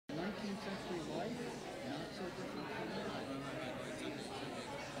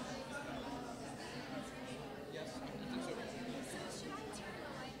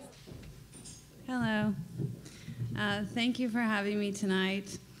Thank you for having me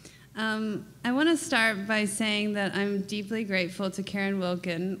tonight. I want to start by saying that I'm deeply grateful to Karen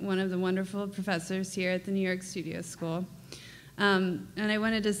Wilkin, one of the wonderful professors here at the New York Studio School. And I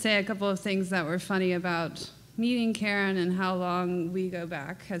wanted to say a couple of things that were funny about meeting Karen and how long we go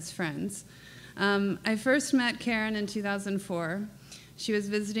back as friends. I first met Karen in 2004. She was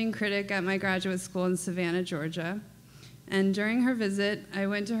visiting critic at my graduate school in Savannah, Georgia. And during her visit, I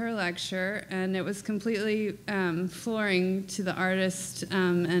went to her lecture, and it was completely flooring to the artist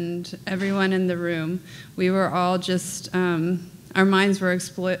and everyone in the room. We were all just, our minds were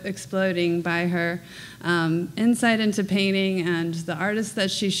exploding by her insight into painting and the artists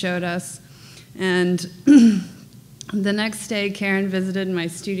that she showed us. And the next day, Karen visited my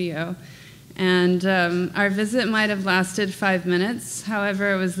studio. And our visit might have lasted 5 minutes.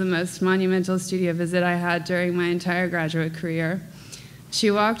 However, it was the most monumental studio visit I had during my entire graduate career.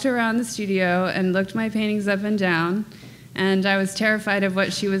 She walked around the studio and looked my paintings up and down, and I was terrified of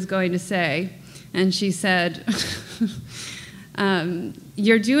what she was going to say. And she said,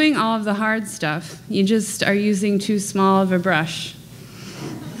 "You're doing all of the hard stuff. You just are using too small of a brush."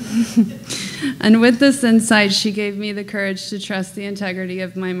 And with this insight, she gave me the courage to trust the integrity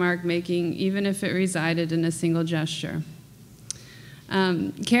of my mark making, even if it resided in a single gesture.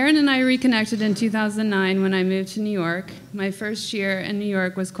 Karen and I reconnected in 2009 when I moved to New York. My first year in New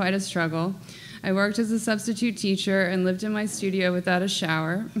York was quite a struggle. I worked as a substitute teacher and lived in my studio without a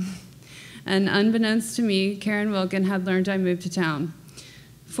shower. And unbeknownst to me, Karen Wilkin had learned I moved to town.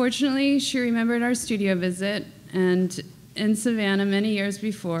 Fortunately, she remembered our studio visit and in Savannah many years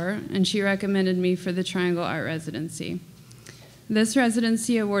before, and she recommended me for the Triangle Art Residency. This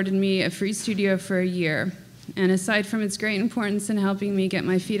residency awarded me a free studio for a year, and aside from its great importance in helping me get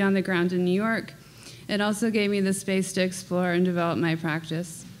my feet on the ground in New York, it also gave me the space to explore and develop my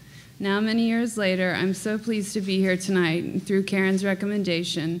practice. Now, many years later, I'm so pleased to be here tonight through Karen's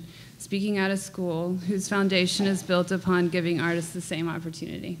recommendation, speaking at a school whose foundation is built upon giving artists the same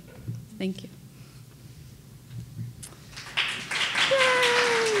opportunity. Thank you.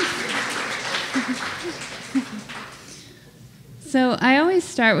 So I always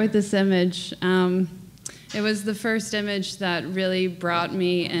start with this image. It was the first image that really brought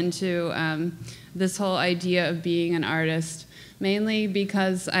me into this whole idea of being an artist, mainly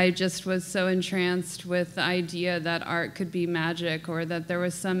because I just was so entranced with the idea that art could be magic or that there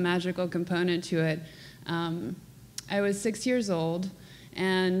was some magical component to it. I was 6 years old,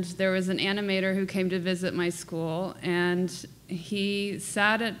 and there was an animator who came to visit my school, and he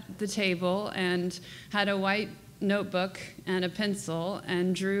sat at the table and had a white notebook and a pencil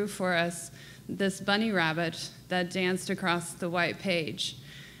and drew for us this bunny rabbit that danced across the white page.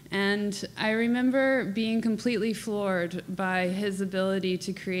 And I remember being completely floored by his ability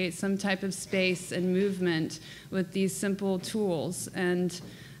to create some type of space and movement with these simple tools. And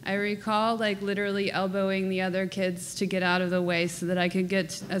I recall like literally elbowing the other kids to get out of the way so that I could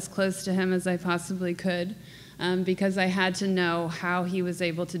get as close to him as I possibly could, because I had to know how he was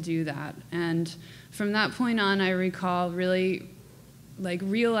able to do that. And from that point on, I recall really like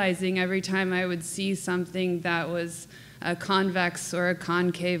realizing every time I would see something that was a convex or a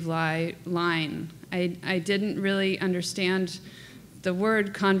concave line. I didn't really understand the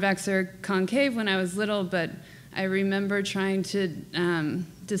word convex or concave when I was little, but I remember trying to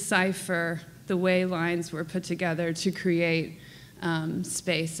decipher the way lines were put together to create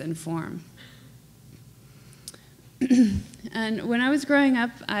space and form. And when I was growing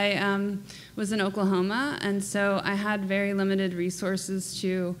up, I was in Oklahoma, and so I had very limited resources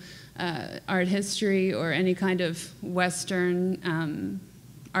to art history or any kind of Western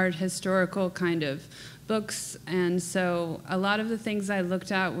art historical kind of books. And so a lot of the things I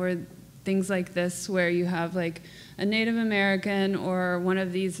looked at were things like this, where you have like a Native American or one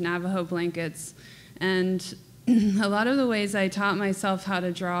of these Navajo blankets. And a lot of the ways I taught myself how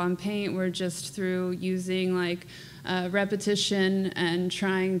to draw and paint were just through using like repetition and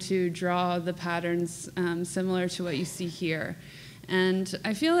trying to draw the patterns similar to what you see here. And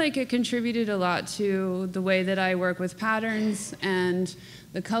I feel like it contributed a lot to the way that I work with patterns and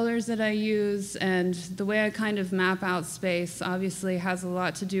the colors that I use, and the way I kind of map out space obviously has a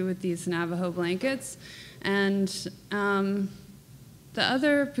lot to do with these Navajo blankets. And the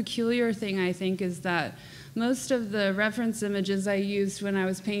other peculiar thing I think is that most of the reference images I used when I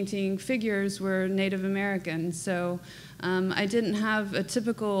was painting figures were Native American, so I didn't have a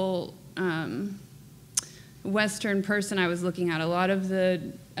typical Western person I was looking at. A lot of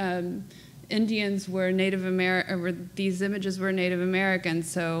the Indians were Native American, or these images were Native American,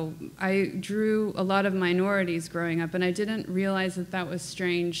 so I drew a lot of minorities growing up, and I didn't realize that that was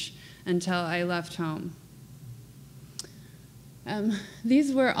strange until I left home.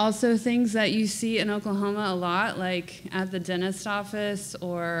 These were also things that you see in Oklahoma a lot, like at the dentist office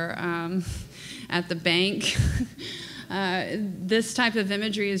or at the bank. This type of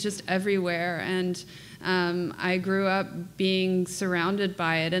imagery is just everywhere, and I grew up being surrounded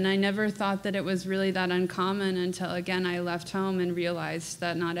by it, and I never thought that it was really that uncommon until, again, I left home and realized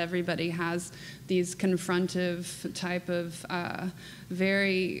that not everybody has these confrontive type of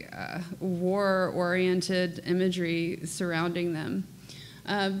very war-oriented imagery surrounding them.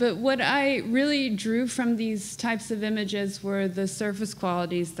 But what I really drew from these types of images were the surface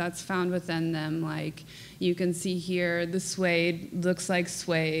qualities that's found within them. Like you can see here, the suede looks like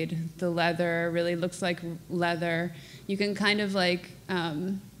suede. The leather really looks like leather. You can kind of like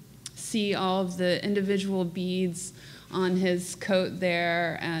see all of the individual beads on his coat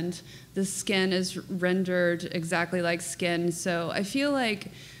there, and the skin is rendered exactly like skin. So I feel like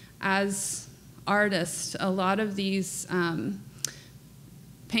as artists, a lot of these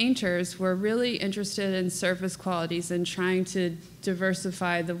painters were really interested in surface qualities and trying to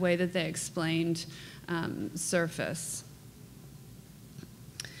diversify the way that they explained surface.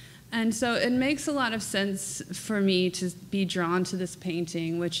 And so it makes a lot of sense for me to be drawn to this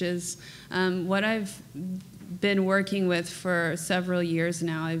painting, which is what I've been working with for several years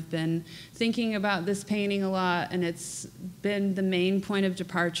now. I've been thinking about this painting a lot, and it's been the main point of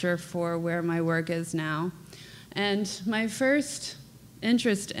departure for where my work is now. And my first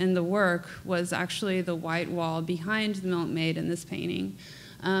interest in the work was actually the white wall behind the milkmaid in this painting,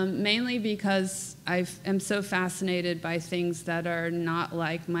 mainly because I am so fascinated by things that are not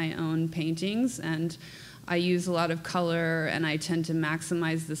like my own paintings, and I use a lot of color, and I tend to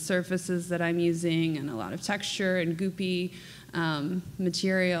maximize the surfaces that I'm using, and a lot of texture and goopy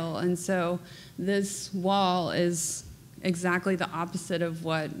material. And so this wall is exactly the opposite of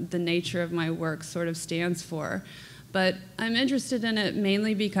what the nature of my work sort of stands for. But I'm interested in it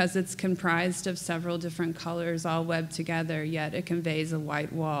mainly because it's comprised of several different colors all webbed together, yet it conveys a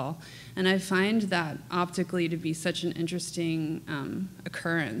white wall. And I find that optically to be such an interesting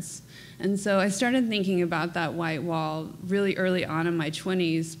occurrence. And so I started thinking about that white wall really early on in my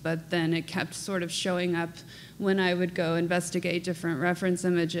 20s, but then it kept sort of showing up when I would go investigate different reference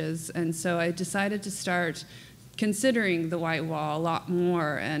images. And so I decided to start considering the white wall a lot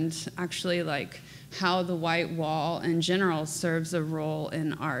more, and actually like how the white wall in general serves a role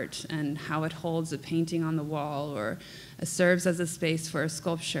in art, and how it holds a painting on the wall or serves as a space for a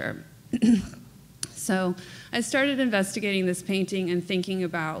sculpture. So I started investigating this painting and thinking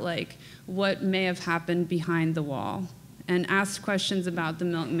about like what may have happened behind the wall, and asked questions about the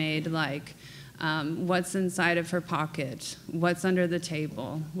milkmaid, like what's inside of her pocket, what's under the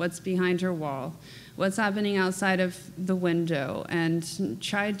table, what's behind her wall, what's happening outside of the window, and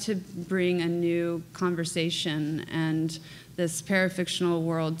tried to bring a new conversation and this parafictional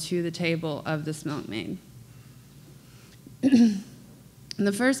world to the table of this milkmaid.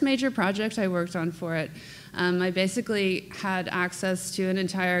 The first major project I worked on for it, I basically had access to an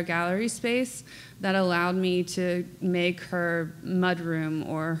entire gallery space that allowed me to make her mudroom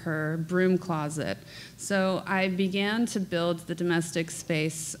or her broom closet. So I began to build the domestic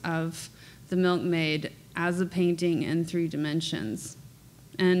space of the milkmaid as a painting in 3 dimensions.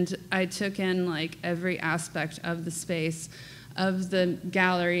 And I took in like every aspect of the space of the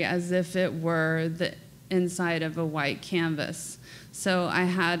gallery as if it were the inside of a white canvas. So I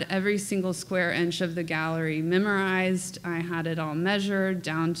had every single square inch of the gallery memorized. I had it all measured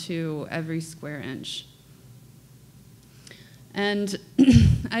down to every square inch. And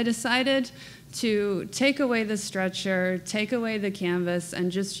I decided to take away the stretcher, take away the canvas,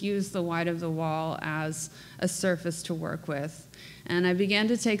 and just use the white of the wall as a surface to work with. And I began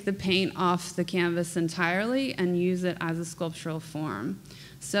to take the paint off the canvas entirely and use it as a sculptural form.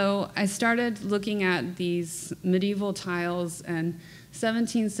 So I started looking at these medieval tiles and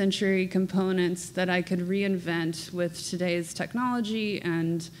 17th century components that I could reinvent with today's technology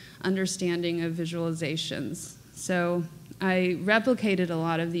and understanding of visualizations. So I replicated a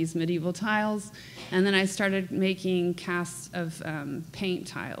lot of these medieval tiles, and then I started making casts of paint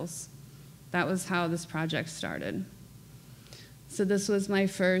tiles. That was how this project started. So this was my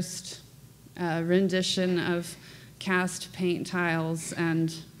first rendition of cast paint tiles,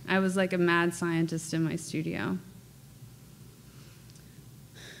 and I was like a mad scientist in my studio.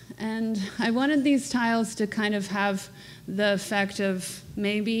 And I wanted these tiles to kind of have the effect of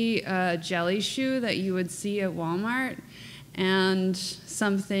maybe a jelly shoe that you would see at Walmart and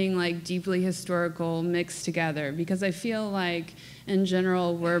something like deeply historical mixed together, because I feel like in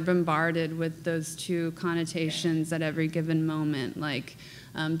general we're bombarded with those 2 connotations at every given moment, like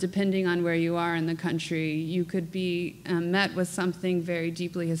depending on where you are in the country, you could be met with something very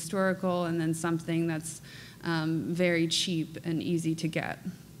deeply historical and then something that's very cheap and easy to get.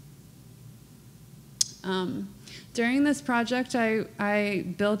 During this project, I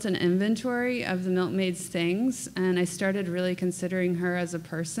built an inventory of the milkmaid's things, and I started really considering her as a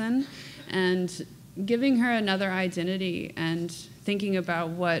person and giving her another identity and thinking about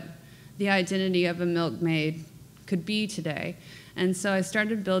what the identity of a milkmaid could be today. And so I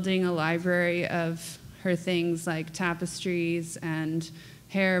started building a library of her things like tapestries and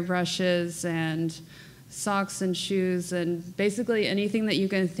hair brushes and socks and shoes, and basically anything that you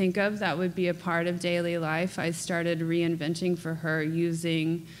can think of that would be a part of daily life, I started reinventing for her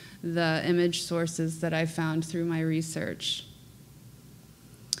using the image sources that I found through my research.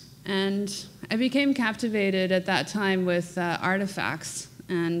 And I became captivated at that time with artifacts,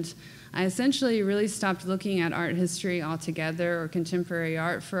 and I essentially really stopped looking at art history altogether or contemporary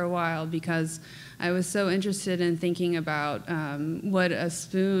art for a while because I was so interested in thinking about what a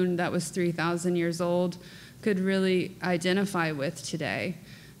spoon that was 3,000 years old could really identify with today.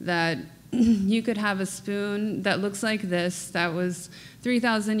 That you could have a spoon that looks like this that was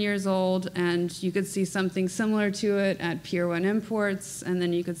 3,000 years old, and you could see something similar to it at Pier 1 Imports, and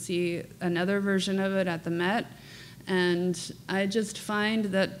then you could see another version of it at the Met. And I just find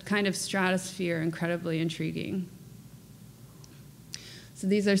that kind of stratosphere incredibly intriguing. So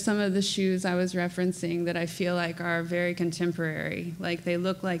these are some of the shoes I was referencing that I feel like are very contemporary, like they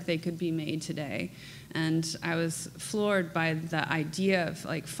look like they could be made today. And I was floored by the idea of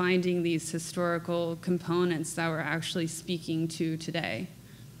like finding these historical components that were actually speaking to today.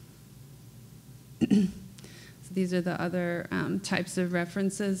 So these are the other types of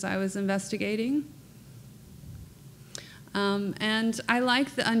references I was investigating. And I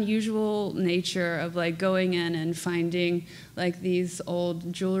like the unusual nature of like going in and finding like these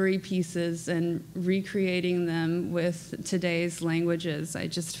old jewelry pieces and recreating them with today's languages. I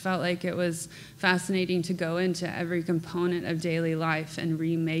just felt like it was fascinating to go into every component of daily life and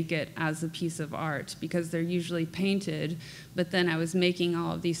remake it as a piece of art, because they're usually painted, but then I was making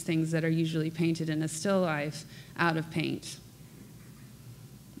all of these things that are usually painted in a still life out of paint.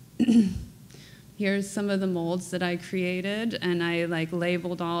 Here's some of the molds that I created, and I like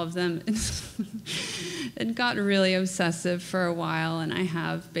labeled all of them. It got really obsessive for a while, and I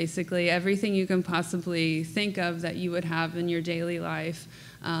have basically everything you can possibly think of that you would have in your daily life.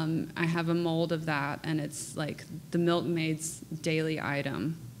 I have a mold of that, and it's like the milkmaid's daily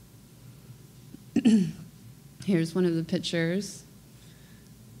item. Here's one of the pictures.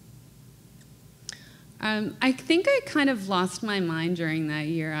 I think I kind of lost my mind during that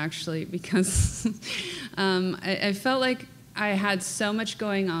year, actually, because I felt like I had so much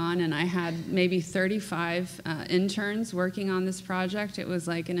going on, and I had maybe 35 interns working on this project. It was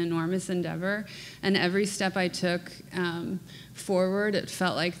like an enormous endeavor, and every step I took forward, it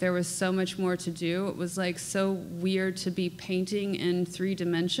felt like there was so much more to do. It was like so weird to be painting in 3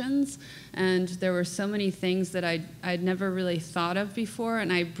 dimensions, and there were so many things that I'd never really thought of before,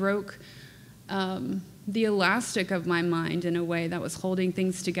 and I broke the elastic of my mind in a way that was holding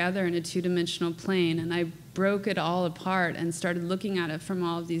things together in a 2-dimensional plane, and I broke it all apart and started looking at it from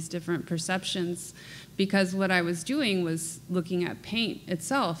all of these different perceptions, because what I was doing was looking at paint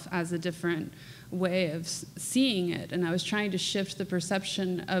itself as a different way of seeing it, and I was trying to shift the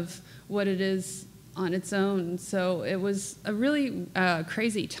perception of what it is on its own. So it was a really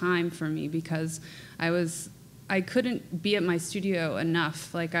crazy time for me, because I couldn't be at my studio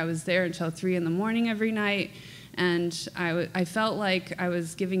enough. Like, I was there until 3 in the morning every night, and I felt like I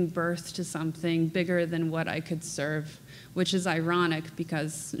was giving birth to something bigger than what I could serve, which is ironic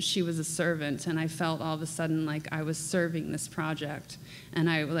because she was a servant, and I felt all of a sudden like I was serving this project, and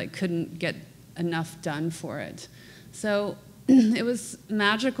I like couldn't get enough done for it. So it was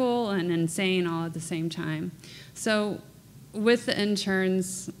magical and insane all at the same time. So with the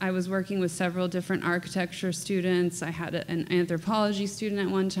interns, I was working with several different architecture students. I had an anthropology student at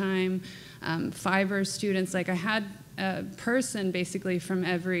one time, fiber students. Like, I had a person basically from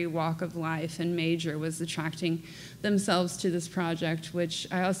every walk of life and major was attracting themselves to this project, which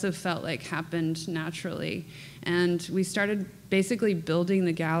I also felt like happened naturally. And we started basically building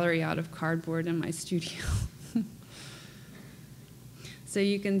the gallery out of cardboard in my studio. So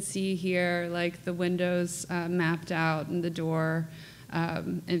you can see here, like, the windows mapped out and the door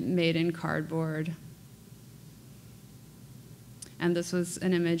made in cardboard. And this was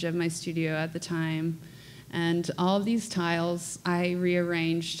an image of my studio at the time. And all of these tiles I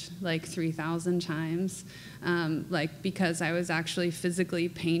rearranged like 3,000 times, like, because I was actually physically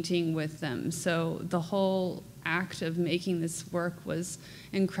painting with them. So the whole act of making this work was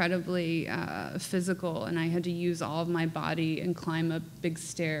incredibly physical, and I had to use all of my body and climb up big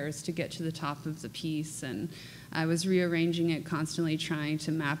stairs to get to the top of the piece, and I was rearranging it constantly, trying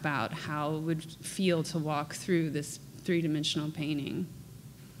to map out how it would feel to walk through this three-dimensional painting.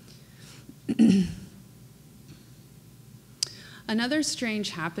 Another strange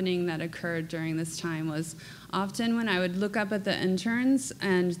happening that occurred during this time was often when I would look up at the interns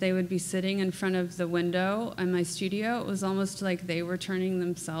and they would be sitting in front of the window in my studio, it was almost like they were turning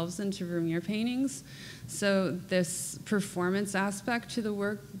themselves into Vermeer paintings. So this performance aspect to the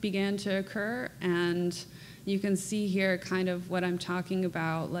work began to occur, and you can see here kind of what I'm talking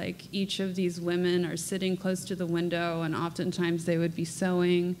about. Like, each of these women are sitting close to the window, and oftentimes they would be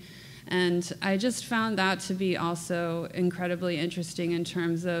sewing. And I just found that to be also incredibly interesting in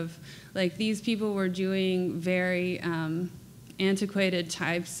terms of, like, these people were doing very antiquated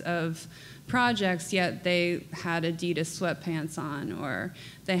types of projects, yet they had Adidas sweatpants on, or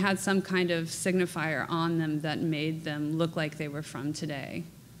they had some kind of signifier on them that made them look like they were from today.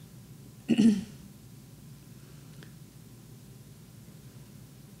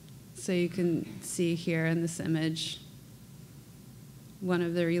 So you can see here in this image one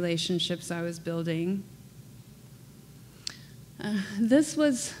of the relationships I was building. This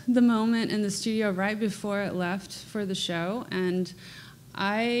was the moment in the studio right before it left for the show, and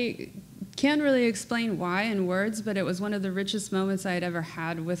I can't really explain why in words, but it was one of the richest moments I had ever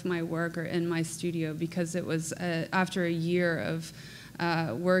had with my work or in my studio, because it was after a year of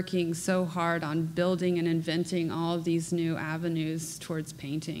working so hard on building and inventing all of these new avenues towards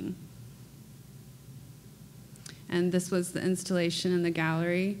painting. And this was the installation in the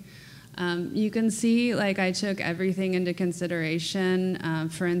gallery. You can see, like, I took everything into consideration.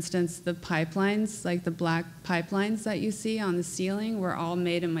 For instance, the pipelines, like the black pipelines that you see on the ceiling, were all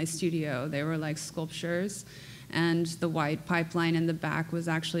made in my studio. They were like sculptures, and the white pipeline in the back was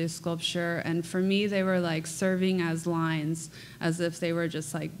actually a sculpture. And for me, they were like serving as lines, as if they were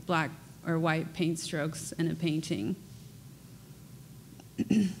just like black or white paint strokes in a painting.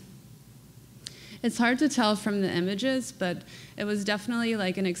 It's hard to tell from the images, but it was definitely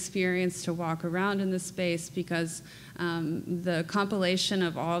like an experience to walk around in the space, because the compilation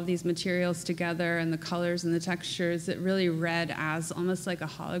of all of these materials together and the colors and the textures, it really read as almost like a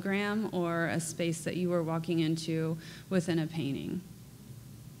hologram or a space that you were walking into within a painting.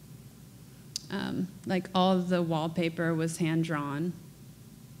 Like, all of the wallpaper was hand-drawn.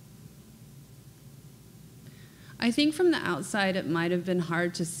 I think from the outside it might have been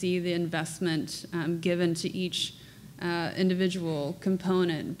hard to see the investment given to each individual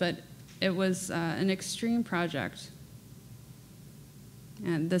component, but it was an extreme project.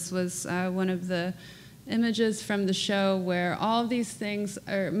 And this was one of the images from the show where all of these things,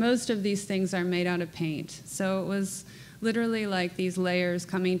 or most of these things, are made out of paint. So it was literally like these layers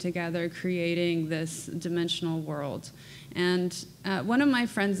coming together, creating this dimensional world. And one of my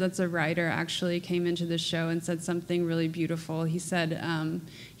friends that's a writer actually came into the show and said something really beautiful. He said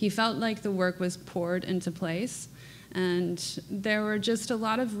he felt like the work was poured into place, and there were just a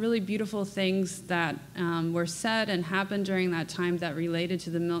lot of really beautiful things that were said and happened during that time that related to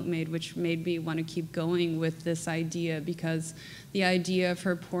the milkmaid, which made me want to keep going with this idea, because the idea of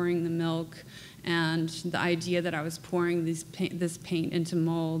her pouring the milk and the idea that I was pouring this paint into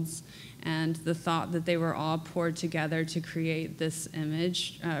molds, and the thought that they were all poured together to create this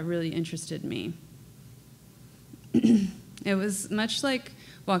image really interested me. It was much like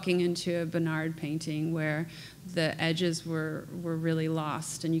walking into a Bonnard painting where the edges were really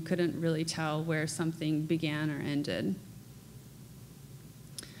lost and you couldn't really tell where something began or ended.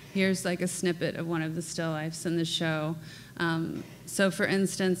 Here's like a snippet of one of the still lifes in the show. So for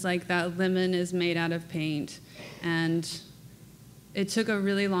instance, like that lemon is made out of paint, and it took a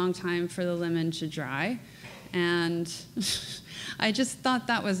really long time for the lemon to dry. And I just thought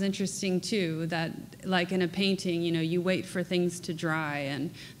that was interesting too, that like in a painting, you know, you wait for things to dry,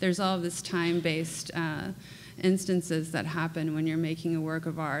 and there's all this time-based instances that happen when you're making a work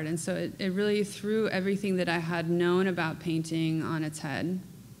of art. And so it really threw everything that I had known about painting on its head.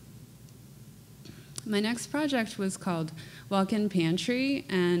 My next project was called Walk-in Pantry,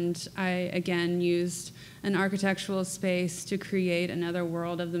 and I again used an architectural space to create another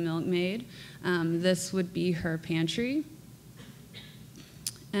world of the milkmaid. This would be her pantry.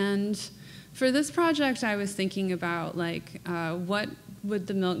 And for this project, I was thinking about like what would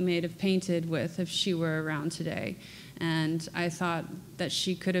the milkmaid have painted with if she were around today? And I thought that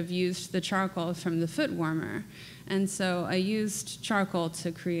she could have used the charcoal from the foot warmer. And so I used charcoal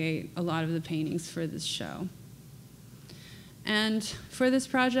to create a lot of the paintings for this show. And for this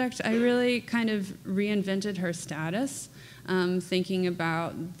project, I really kind of reinvented her status, thinking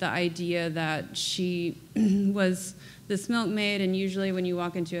about the idea that she was this milkmaid, and usually when you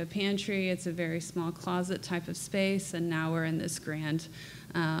walk into a pantry, it's a very small closet type of space, and now we're in this grand,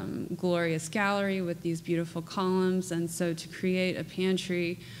 glorious gallery with these beautiful columns, and so to create a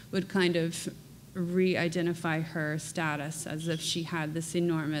pantry would kind of re-identify her status as if she had this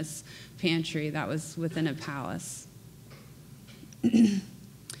enormous pantry that was within a palace.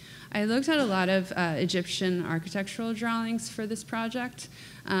 I looked at a lot of Egyptian architectural drawings for this project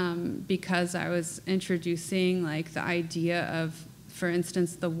because I was introducing like the idea of, for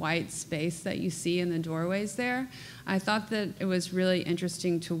instance, the white space that you see in the doorways there. I thought that it was really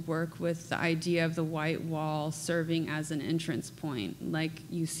interesting to work with the idea of the white wall serving as an entrance point, like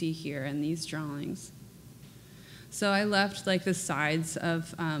you see here in these drawings. So I left like the sides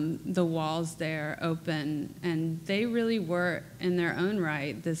of the walls there open, and they really were, in their own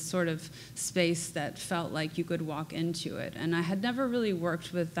right, this sort of space that felt like you could walk into it. And I had never really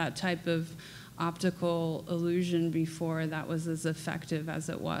worked with that type of optical illusion before that was as effective as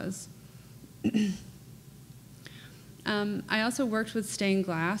it was. I also worked with stained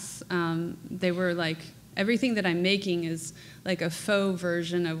glass. They were like, everything that I'm making is like a faux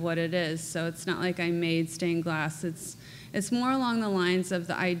version of what it is, so it's not like I made stained glass. It's more along the lines of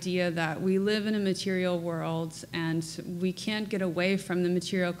the idea that we live in a material world and we can't get away from the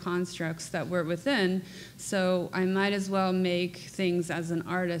material constructs that we're within, so I might as well make things as an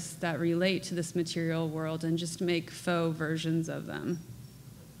artist that relate to this material world and just make faux versions of them.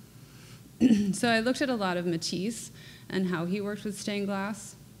 So I looked at a lot of Matisse and how he worked with stained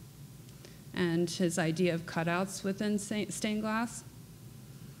glass, and his idea of cutouts within stained glass.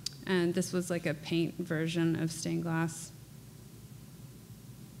 And this was like a paint version of stained glass.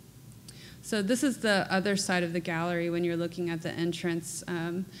 So this is the other side of the gallery when you're looking at the entrance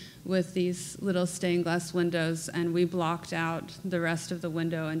with these little stained glass windows, and we blocked out the rest of the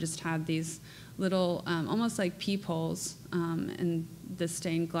window and just had these little, almost like peepholes in the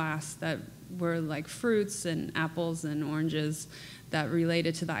stained glass that were like fruits and apples and oranges that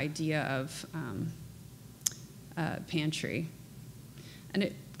related to the idea of pantry. And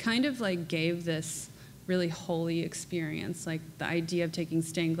it kind of like gave this really holy experience, like the idea of taking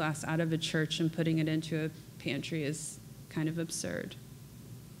stained glass out of a church and putting it into a pantry is kind of absurd.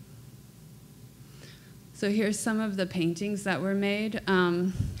 So here's some of the paintings that were made.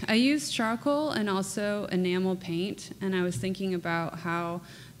 I used charcoal and also enamel paint, and I was thinking about how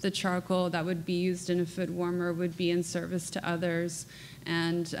the charcoal that would be used in a food warmer would be in service to others,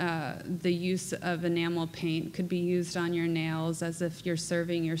 and the use of enamel paint could be used on your nails as if you're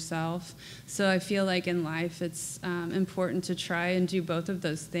serving yourself. So I feel like in life it's important to try and do both of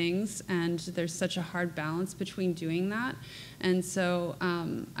those things, and there's such a hard balance between doing that. And so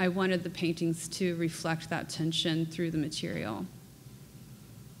I wanted the paintings to reflect that tension through the material.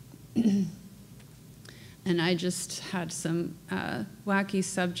 And I just had some wacky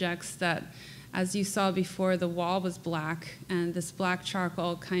subjects that, as you saw before, the wall was black, and this black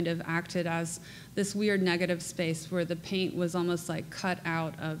charcoal kind of acted as this weird negative space where the paint was almost like cut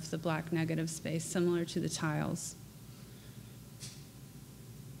out of the black negative space, similar to the tiles.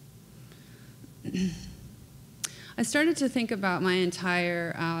 I started to think about my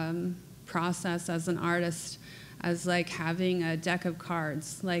entire process as an artist as like having a deck of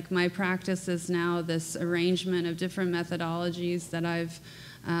cards. Like my practice is now this arrangement of different methodologies that I've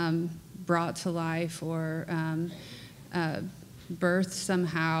brought to life or birthed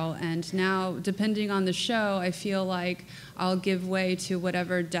somehow, and now depending on the show I feel like I'll give way to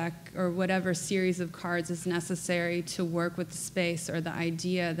whatever deck or whatever series of cards is necessary to work with the space or the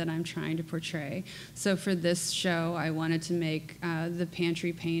idea that I'm trying to portray. So for this show I wanted to make the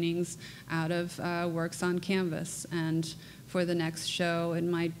pantry paintings out of works on canvas, and for the next show it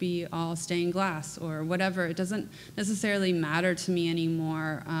might be all stained glass or whatever. It doesn't necessarily matter to me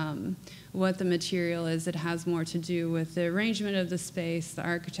anymore what the material is. It has more to do with the arrangement of the space, the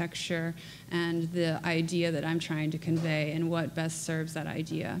architecture, and the idea that I'm trying to convey and what best serves that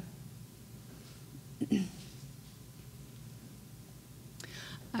idea.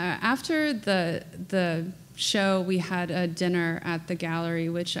 After the show, we had a dinner at the gallery,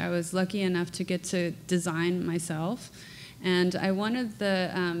 which I was lucky enough to get to design myself. And I wanted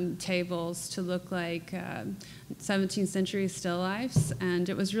the tables to look like 17th century still lifes, and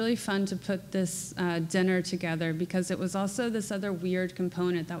it was really fun to put this dinner together because it was also this other weird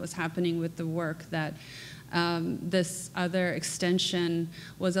component that was happening with the work, that this other extension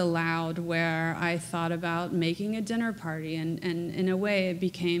was allowed where I thought about making a dinner party, and in a way it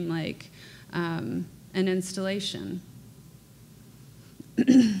became like an installation.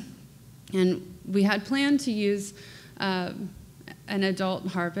 And we had planned to use an adult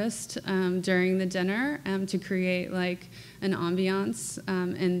harvest during the dinner to create like an ambiance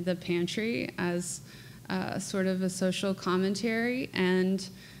in the pantry as sort of a social commentary. And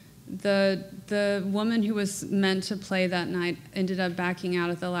the woman who was meant to play that night ended up backing out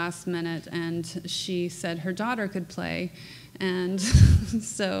at the last minute, and she said her daughter could play. And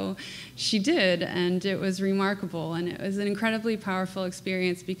so she did, and it was remarkable. And it was an incredibly powerful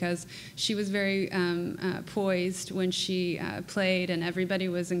experience because she was very poised when she played, and everybody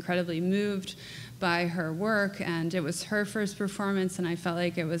was incredibly moved by her work. And it was her first performance, and I felt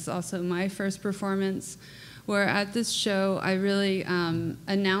like it was also my first performance, where at this show I really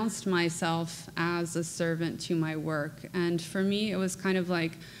announced myself as a servant to my work. And for me, it was kind of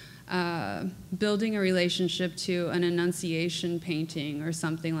like building a relationship to an Annunciation painting or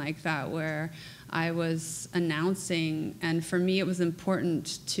something like that, where I was announcing, and for me it was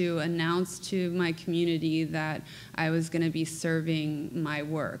important to announce to my community that I was going to be serving my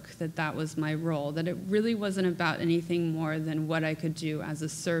work, that that was my role, that it really wasn't about anything more than what I could do as a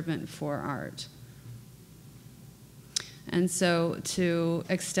servant for art. And so to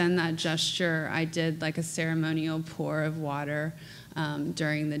extend that gesture, I did like a ceremonial pour of water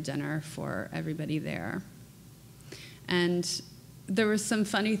during the dinner for everybody there. And there were some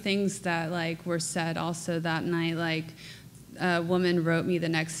funny things that like were said also that night. Like a woman wrote me the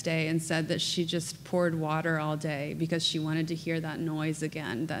next day and said that she just poured water all day because she wanted to hear that noise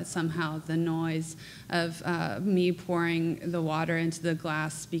again, that somehow the noise of me pouring the water into the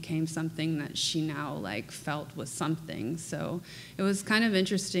glass became something that she now like felt was something. So it was kind of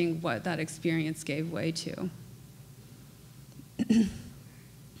interesting what that experience gave way to.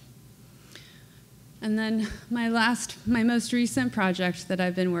 And then my most recent project that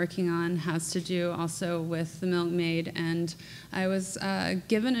I've been working on has to do also with the Milkmaid, and I was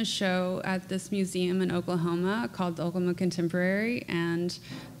given a show at this museum in Oklahoma called the Oklahoma Contemporary, and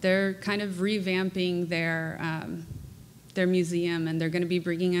they're kind of revamping their museum, and they're going to be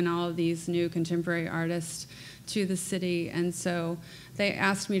bringing in all of these new contemporary artists to the city. And so they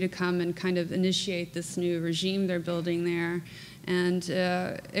asked me to come and kind of initiate this new regime they're building there. And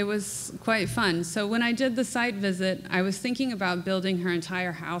it was quite fun. So when I did the site visit, I was thinking about building her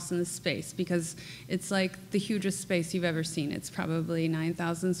entire house in this space because it's like the hugest space you've ever seen. It's probably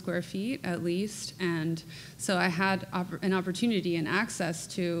 9,000 square feet at least. And so I had an opportunity and access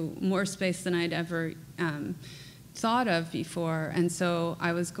to more space than I'd ever thought of before. And so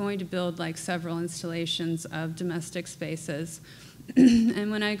I was going to build like several installations of domestic spaces.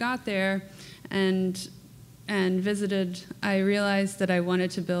 And when I got there and visited, I realized that I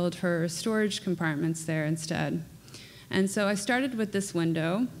wanted to build her storage compartments there instead. And so I started with this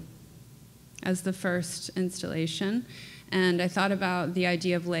window as the first installation, and I thought about the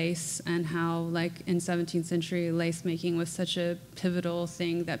idea of lace and how, like, in 17th century, lace making was such a pivotal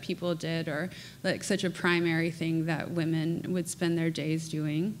thing that people did, or like such a primary thing that women would spend their days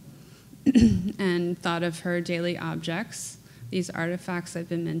doing, and thought of her daily objects, these artifacts I've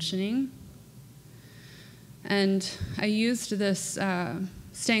been mentioning. And I used this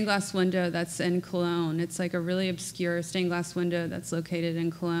stained glass window that's in Cologne. It's like a really obscure stained glass window that's located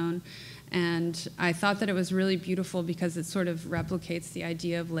in Cologne. And I thought that it was really beautiful because it sort of replicates the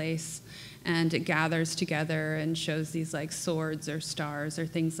idea of lace, and it gathers together and shows these like swords or stars or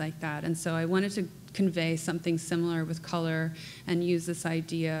things like that. And so I wanted to convey something similar with color and use this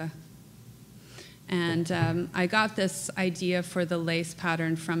idea. And I got this idea for the lace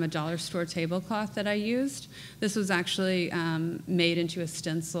pattern from a dollar store tablecloth that I used. This was actually made into a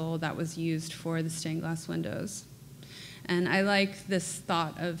stencil that was used for the stained glass windows. And I like this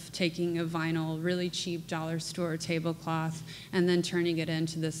thought of taking a vinyl, really cheap dollar store tablecloth and then turning it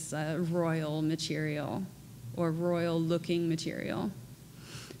into this royal material, or royal-looking material.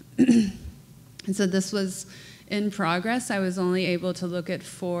 And so this was in progress. I was only able to look at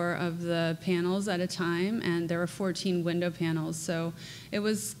 4 of the panels at a time, and there were 14 window panels. So it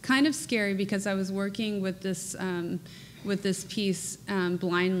was kind of scary because I was working with this piece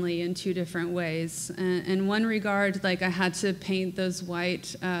blindly in 2 different ways. In one regard, like I had to paint those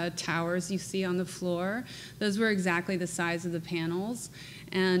white towers you see on the floor. Those were exactly the size of the panels.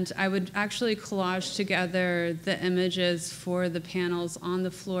 And I would actually collage together the images for the panels on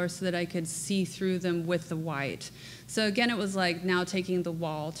the floor so that I could see through them with the white. So again, it was like now taking the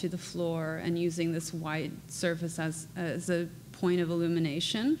wall to the floor and using this white surface as a point of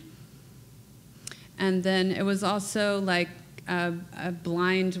illumination. And then it was also like a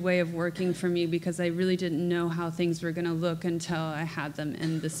blind way of working for me because I really didn't know how things were going to look until I had them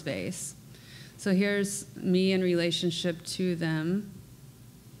in the space. So here's me in relationship to them.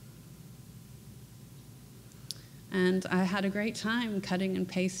 And I had a great time cutting and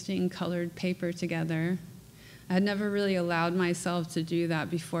pasting colored paper together. I had never really allowed myself to do that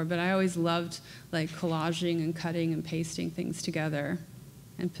before, but I always loved like collaging and cutting and pasting things together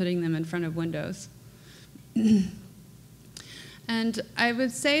and putting them in front of windows. And I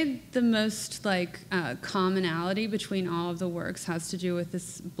would say the most commonality between all of the works has to do with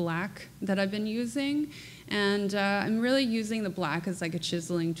this black that I've been using. And I'm really using the black as like a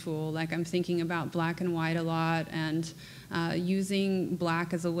chiseling tool. Like I'm thinking about black and white a lot, and using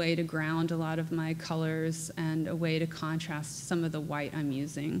black as a way to ground a lot of my colors and a way to contrast some of the white I'm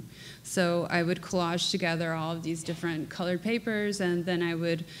using. So I would collage together all of these different colored papers, and then I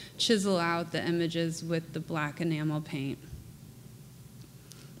would chisel out the images with the black enamel paint.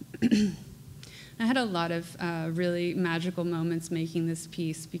 I had a lot of really magical moments making this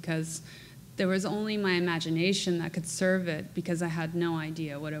piece because there was only my imagination that could serve it, because I had no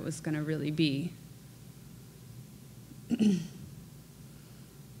idea what it was going to really be.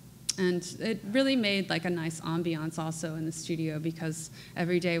 And it really made like a nice ambiance also in the studio, because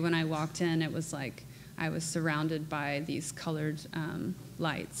every day when I walked in, it was like I was surrounded by these colored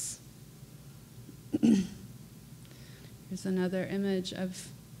lights. Here's another image of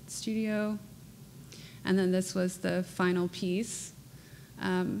the studio. And then this was the final piece.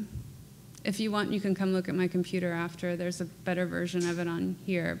 If you want, you can come look at my computer after. There's a better version of it on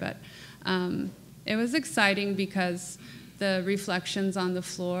here. But it was exciting because the reflections on the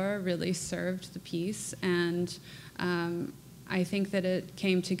floor really served the piece. And I think that it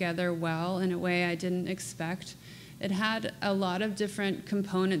came together well in a way I didn't expect. It had a lot of different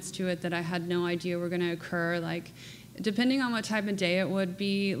components to it that I had no idea were going to occur. Like, depending on what type of day it would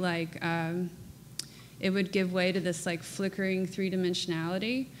be, like it would give way to this like flickering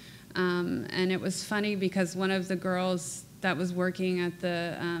three-dimensionality. And it was funny because one of the girls that was working at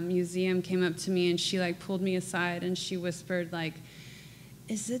the museum came up to me, and she like pulled me aside and she whispered like,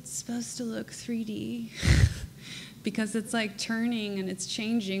 "Is it supposed to look 3D?" Because it's like turning and it's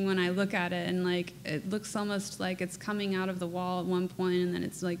changing when I look at it, and like it looks almost like it's coming out of the wall at one point and then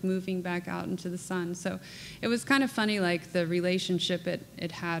it's like moving back out into the sun. So it was kind of funny, like the relationship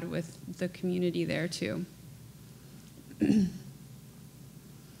it had with the community there too.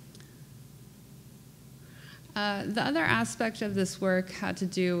 The other aspect of this work had to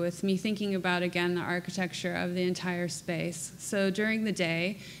do with me thinking about, again, the architecture of the entire space. So during the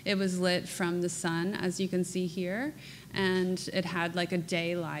day, it was lit from the sun, as you can see here, and it had like a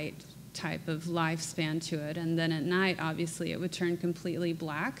daylight type of lifespan to it. And then at night, obviously, it would turn completely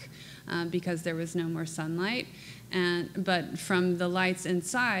black because there was no more sunlight. But from the lights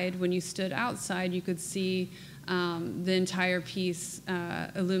inside, when you stood outside, you could see the entire piece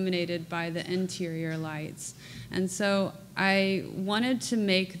illuminated by the interior lights. And so I wanted to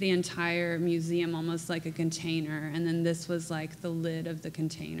make the entire museum almost like a container, and then this was like the lid of the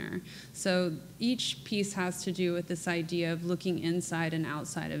container. So each piece has to do with this idea of looking inside and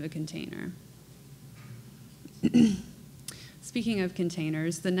outside of a container. Speaking of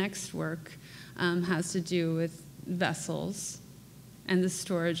containers, the next work has to do with vessels and the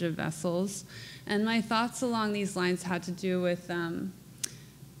storage of vessels. And my thoughts along these lines had to do with,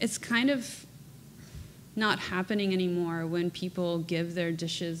 it's kind of not happening anymore when people give their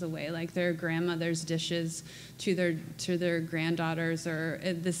dishes away, like their grandmother's dishes to their granddaughters, or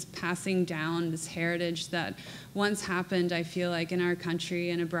this passing down, this heritage that once happened, I feel like, in our country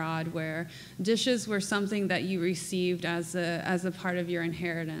and abroad, where dishes were something that you received as a part of your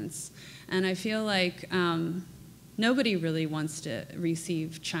inheritance. And I feel like nobody really wants to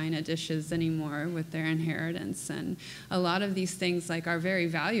receive china dishes anymore with their inheritance, and a lot of these things like are very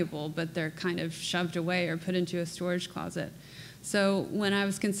valuable, but they're kind of shoved away or put into a storage closet. So when I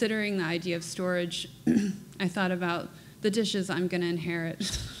was considering the idea of storage, I thought about the dishes I'm going to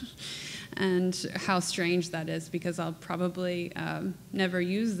inherit and how strange that is, because I'll probably never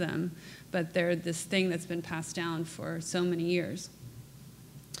use them, but they're this thing that's been passed down for so many years.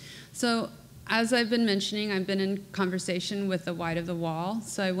 So as I've been mentioning, I've been in conversation with the white of the wall,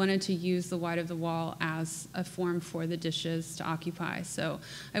 so I wanted to use the white of the wall as a form for the dishes to occupy. So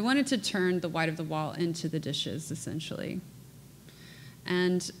I wanted to turn the white of the wall into the dishes, essentially.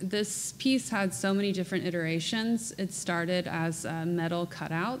 And this piece had so many different iterations. It started as metal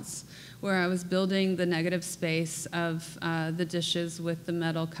cutouts, where I was building the negative space of the dishes with the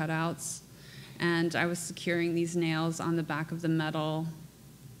metal cutouts, and I was securing these nails on the back of the metal.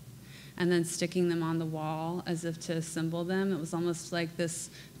 and then sticking them on the wall as if to assemble them. It was almost like this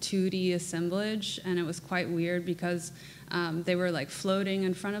 2D assemblage, and it was quite weird because they were like floating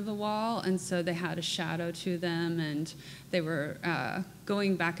in front of the wall, and so they had a shadow to them, and they were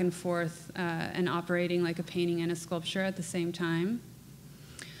going back and forth and operating like a painting and a sculpture at the same time.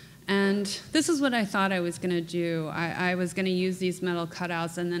 And this is what I thought I was going to do. I was going to use these metal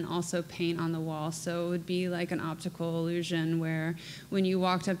cutouts and then also paint on the wall. So it would be like an optical illusion where when you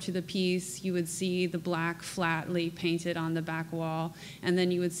walked up to the piece, you would see the black flatly painted on the back wall, and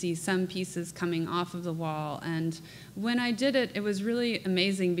then you would see some pieces coming off of the wall. And when I did it, it was really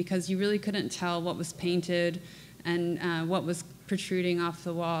amazing because you really couldn't tell what was painted and what was protruding off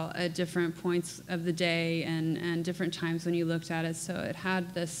the wall at different points of the day and different times when you looked at it. So it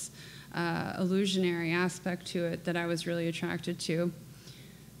had this illusionary aspect to it that I was really attracted to.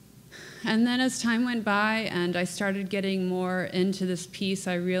 And then as time went by and I started getting more into this piece,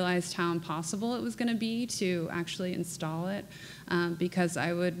 I realized how impossible it was going to be to actually install it because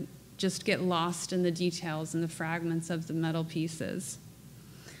I would just get lost in the details and the fragments of the metal pieces.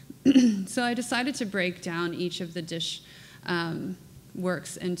 So I decided to break down each of the dish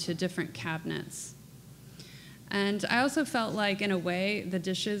works into different cabinets. And I also felt like, in a way, the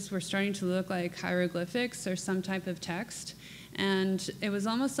dishes were starting to look like hieroglyphics or some type of text. And it was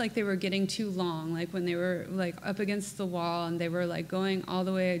almost like they were getting too long, like when they were like up against the wall and they were like going all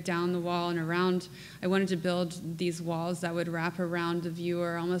the way down the wall and around. I wanted to build these walls that would wrap around the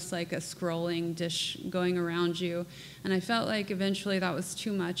viewer, almost like a scrolling dish going around you. And I felt like eventually that was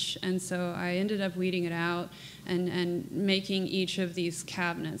too much, and so I ended up weeding it out and making each of these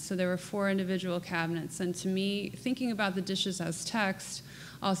cabinets. So there were 4 individual cabinets, and to me, thinking about the dishes as text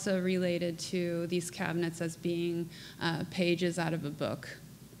also related to these cabinets as being pages out of a book.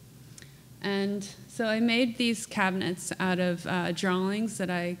 And so I made these cabinets out of drawings that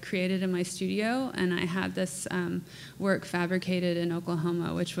I created in my studio, and I had this work fabricated in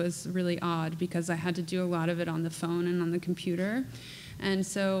Oklahoma, which was really odd because I had to do a lot of it on the phone and on the computer. And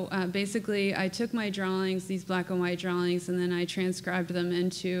so basically I took my drawings, these black and white drawings, and then I transcribed them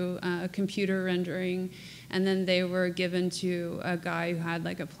into a computer rendering, and then they were given to a guy who had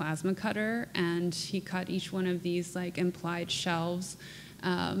like a plasma cutter, and he cut each one of these like implied shelves.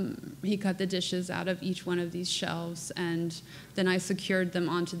 He cut the dishes out of each one of these shelves, and then I secured them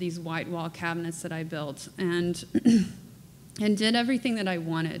onto these white wall cabinets that I built, and and did everything that I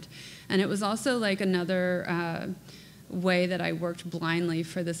wanted. And it was also like another way that I worked blindly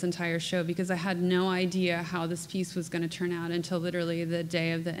for this entire show because I had no idea how this piece was going to turn out until literally the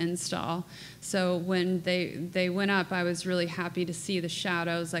day of the install. So when they went up, I was really happy to see the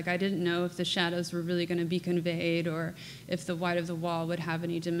shadows. Like I didn't know if the shadows were really going to be conveyed or if the white of the wall would have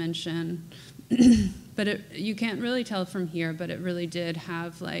any dimension. But you can't really tell from here, but it really did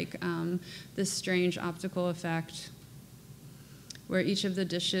have like this strange optical effect where each of the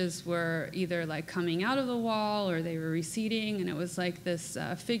dishes were either like coming out of the wall or they were receding, and it was like this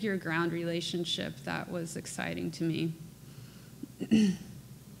figure-ground relationship that was exciting to me.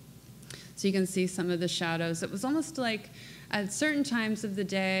 So you can see some of the shadows. It was almost like at certain times of the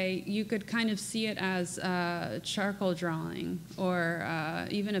day, you could kind of see it as a charcoal drawing or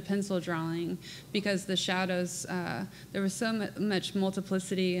even a pencil drawing because the shadows, there was so much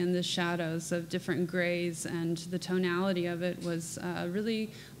multiplicity in the shadows of different grays, and the tonality of it was really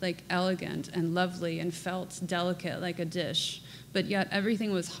like elegant and lovely and felt delicate like a dish. But yet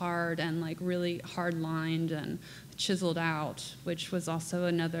everything was hard and like really hard-lined and chiseled out, which was also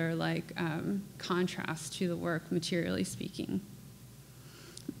another like contrast to the work, materially speaking.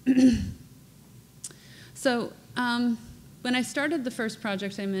 So when I started the first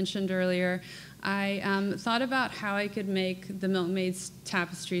project I mentioned earlier, I thought about how I could make the Milkmaid's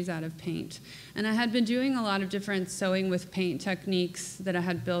tapestries out of paint. And I had been doing a lot of different sewing with paint techniques that I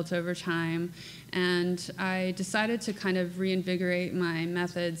had built over time. And I decided to kind of reinvigorate my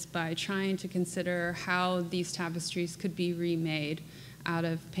methods by trying to consider how these tapestries could be remade out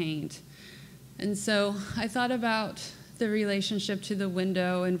of paint. And so I thought about the relationship to the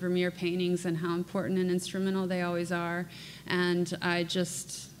window in Vermeer paintings and how important and instrumental they always are. And I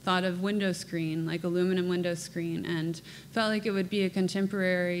just thought of window screen, like aluminum window screen, and felt like it would be a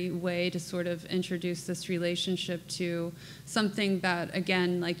contemporary way to sort of introduce this relationship to something that,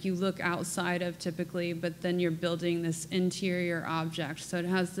 again, like you look outside of typically, but then you're building this interior object. So it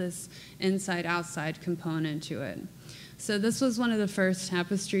has this inside-outside component to it. So this was one of the first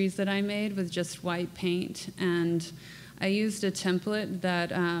tapestries that I made with just white paint, and I used a template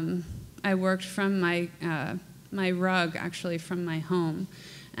that I worked from my rug, actually, from my home.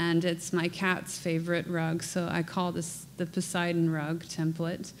 and it's my cat's favorite rug, so I call this the Poseidon rug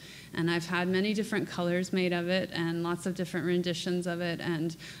template. And I've had many different colors made of it and lots of different renditions of it,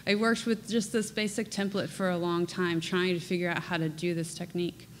 and I worked with just this basic template for a long time trying to figure out how to do this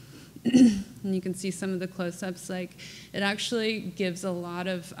technique. And you can see some of the close-ups. Like, it actually gives a lot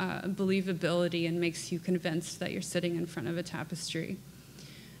of believability and makes you convinced that you're sitting in front of a tapestry.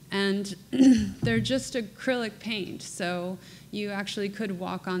 And they're just acrylic paint, so you actually could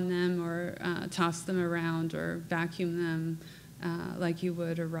walk on them or toss them around or vacuum them like you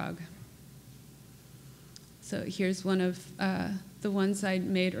would a rug. So here's one of the ones I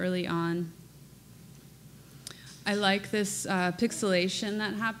made early on. I like this pixelation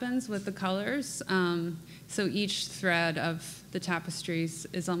that happens with the colors. So each thread of the tapestries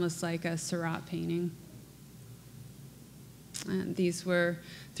is almost like a Seurat painting. And these were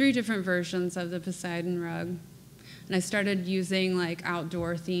 3 different versions of the Poseidon rug. And I started using like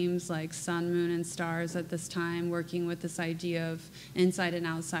outdoor themes like sun, moon, and stars at this time, working with this idea of inside and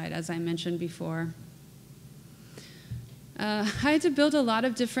outside, as I mentioned before. I had to build a lot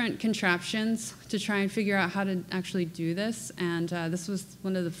of different contraptions to try and figure out how to actually do this, and this was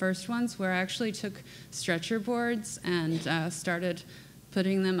one of the first ones where I actually took stretcher boards and started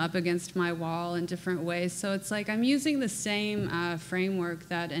putting them up against my wall in different ways. So it's like I'm using the same framework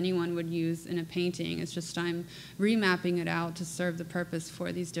that anyone would use in a painting. It's just I'm remapping it out to serve the purpose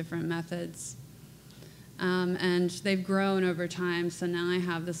for these different methods. And they've grown over time, so now I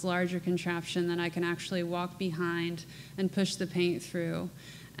have this larger contraption that I can actually walk behind and push the paint through.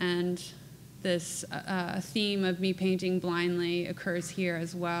 And this theme of me painting blindly occurs here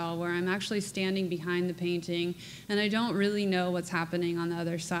as well, where I'm actually standing behind the painting and I don't really know what's happening on the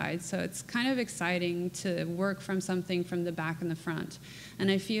other side. So it's kind of exciting to work from something from the back and the front. And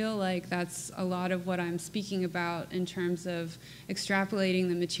I feel like that's a lot of what I'm speaking about in terms of extrapolating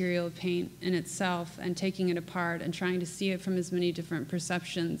the material of paint in itself and taking it apart and trying to see it from as many different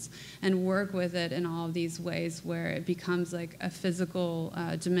perceptions and work with it in all of these ways where it becomes like a physical,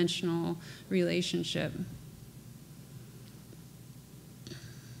 dimensional relationship.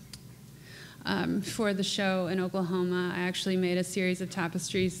 For the show in Oklahoma, I actually made a series of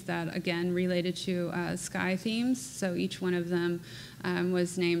tapestries that, again, related to sky themes. So each one of them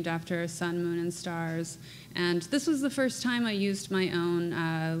was named after sun, moon, and stars. And this was the first time I used my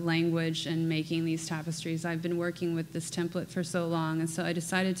own language in making these tapestries. I've been working with this template for so long, and so I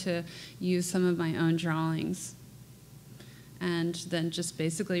decided to use some of my own drawings and then just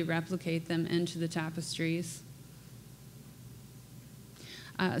basically replicate them into the tapestries.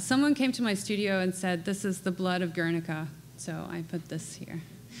 Someone came to my studio and said, "This is the blood of Guernica," so I put this here.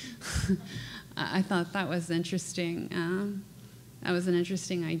 I thought that was interesting. That was an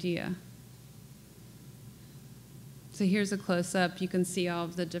interesting idea. So here's a close-up. You can see all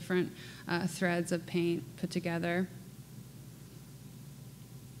of the different threads of paint put together,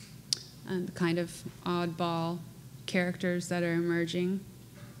 and the kind of oddball characters that are emerging.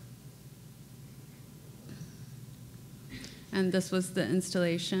 And this was the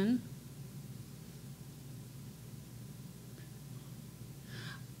installation.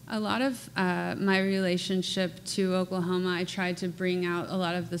 A lot of my relationship to Oklahoma, I tried to bring out a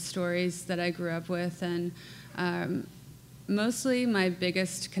lot of the stories that I grew up with, and mostly my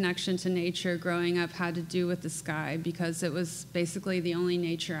biggest connection to nature growing up had to do with the sky, because it was basically the only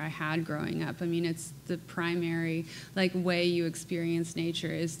nature I had growing up. I mean, it's the primary way you experience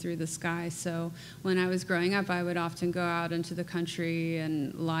nature is through the sky. So when I was growing up, I would often go out into the country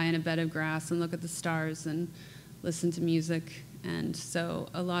and lie in a bed of grass and look at the stars and listen to music. And so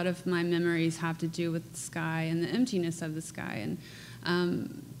a lot of my memories have to do with the sky and the emptiness of the sky.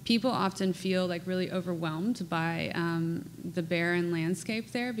 And people often feel really overwhelmed by the barren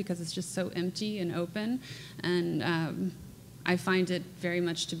landscape there because it's just so empty and open. And I find it very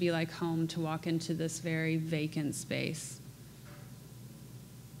much to be like home to walk into this very vacant space.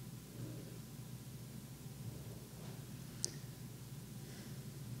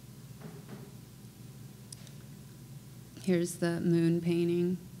 Here's the moon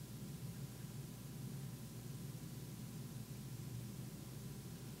painting.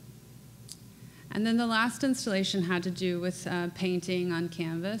 And then the last installation had to do with painting on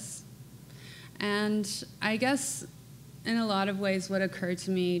canvas. And I guess in a lot of ways what occurred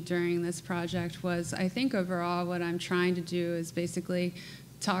to me during this project was, I think overall what I'm trying to do is basically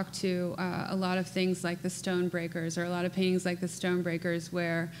talk to a lot of things like the Stonebreakers, or a lot of paintings like the Stonebreakers,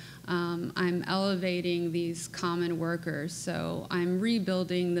 where I'm elevating these common workers. So I'm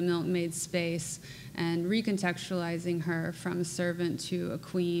rebuilding the milkmaid space and recontextualizing her from a servant to a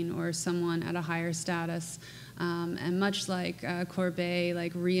queen or someone at a higher status. And much like Courbet,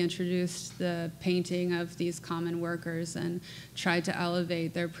 like reintroduced the painting of these common workers and tried to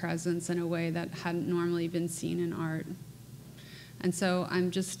elevate their presence in a way that hadn't normally been seen in art. And so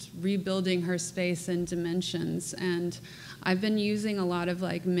I'm just rebuilding her space and dimensions. And I've been using a lot of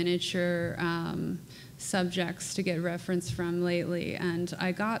like miniature subjects to get reference from lately. And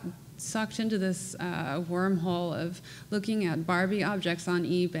I got sucked into this wormhole of looking at Barbie objects on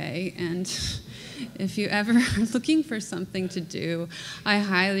eBay. And if you ever are looking for something to do, I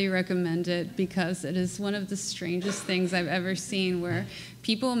highly recommend it, because it is one of the strangest things I've ever seen, where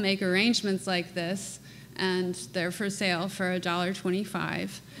people make arrangements like this and they're for sale for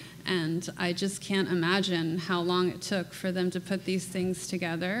 $1.25. And I just can't imagine how long it took for them to put these things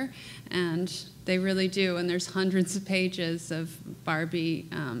together. And they really do. And there's hundreds of pages of Barbie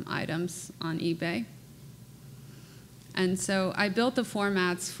items on eBay. And so I built the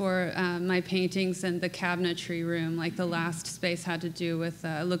formats for my paintings in the cabinetry room, like the last space had to do with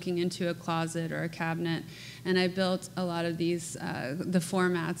looking into a closet or a cabinet. And I built a lot of these, the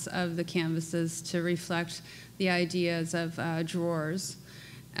formats of the canvases to reflect the ideas of drawers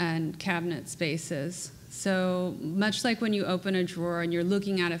and cabinet spaces. So much like when you open a drawer and you're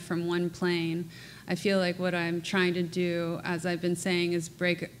looking at it from one plane, I feel like what I'm trying to do, as I've been saying, is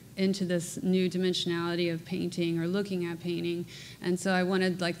break into this new dimensionality of painting or looking at painting. And so I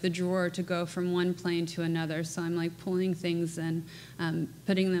wanted like the drawer to go from one plane to another. So I'm like pulling things and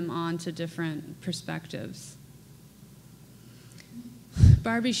putting them onto different perspectives.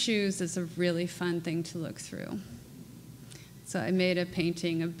 Barbie shoes is a really fun thing to look through. So I made a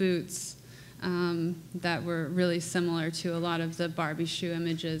painting of boots that were really similar to a lot of the Barbie shoe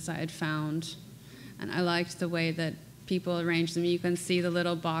images I had found. And I liked the way that people arrange them. You can see the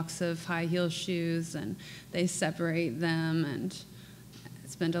little box of high heel shoes, and they separate them, and I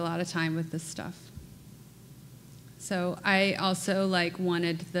spend a lot of time with this stuff. So I also like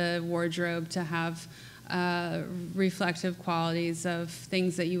wanted the wardrobe to have reflective qualities of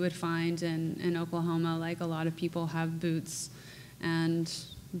things that you would find in Oklahoma. Like a lot of people have boots and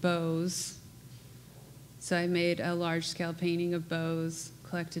bows. So I made a large-scale painting of bows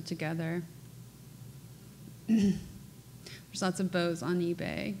collected together. There's lots of bows on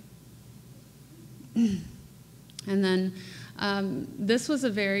eBay. And then this was a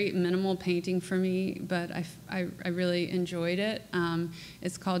very minimal painting for me, but I really enjoyed it.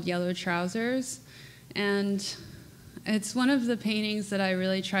 It's called Yellow Trousers. And it's one of the paintings that I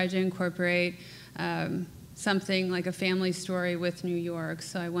really tried to incorporate something like a family story with New York.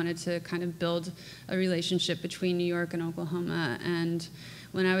 So I wanted to kind of build a relationship between New York and Oklahoma. And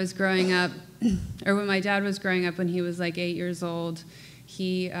when I was growing up, or when my dad was growing up when he was like 8 years old,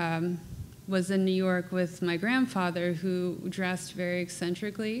 he was in New York with my grandfather, who dressed very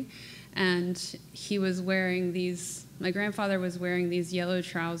eccentrically. And he was wearing these, my grandfather was wearing these yellow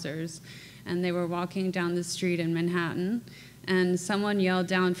trousers, and they were walking down the street in Manhattan. And someone yelled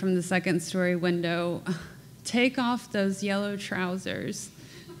down from the second-story window, "Take off those yellow trousers.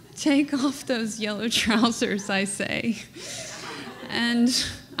 Take off those yellow trousers, I say." And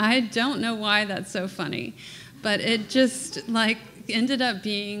I don't know why that's so funny, but it just like ended up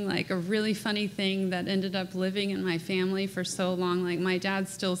being like a really funny thing that ended up living in my family for so long. Like my dad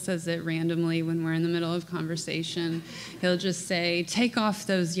still says it randomly when we're in the middle of conversation. He'll just say, "Take off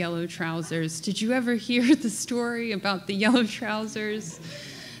those yellow trousers. Did you ever hear the story about the yellow trousers?"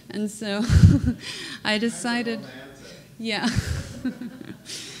 And so I decided, yeah.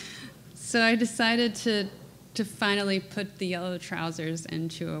 So I decided to finally put the yellow trousers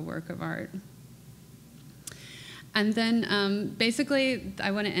into a work of art. And then basically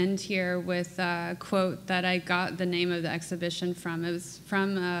I want to end here with a quote that I got the name of the exhibition from. It was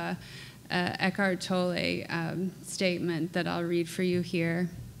from Eckhart Tolle statement that I'll read for you here.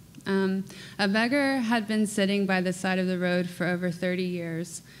 A beggar had been sitting by the side of the road for over 30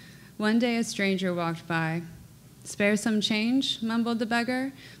 years. One day a stranger walked by. "Spare some change?" mumbled the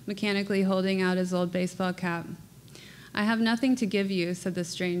beggar, mechanically holding out his old baseball cap. "I have nothing to give you," said the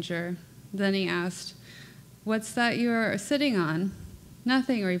stranger. Then he asked, "What's that you're sitting on?"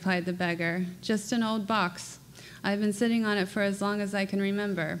 "Nothing," replied the beggar, "just an old box. I've been sitting on it for as long as I can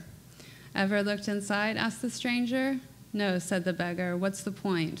remember." "Ever looked inside?" asked the stranger. "No," said the beggar. "What's the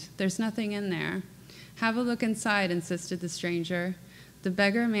point? There's nothing in there." "Have a look inside," insisted the stranger. The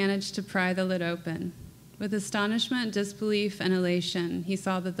beggar managed to pry the lid open. With astonishment, disbelief, and elation, he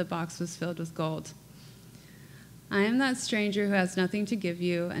saw that the box was filled with gold. "I am that stranger who has nothing to give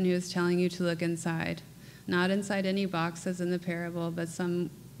you and who is telling you to look inside. Not inside any box as in the parable, but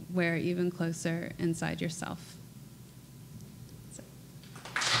where even closer inside yourself.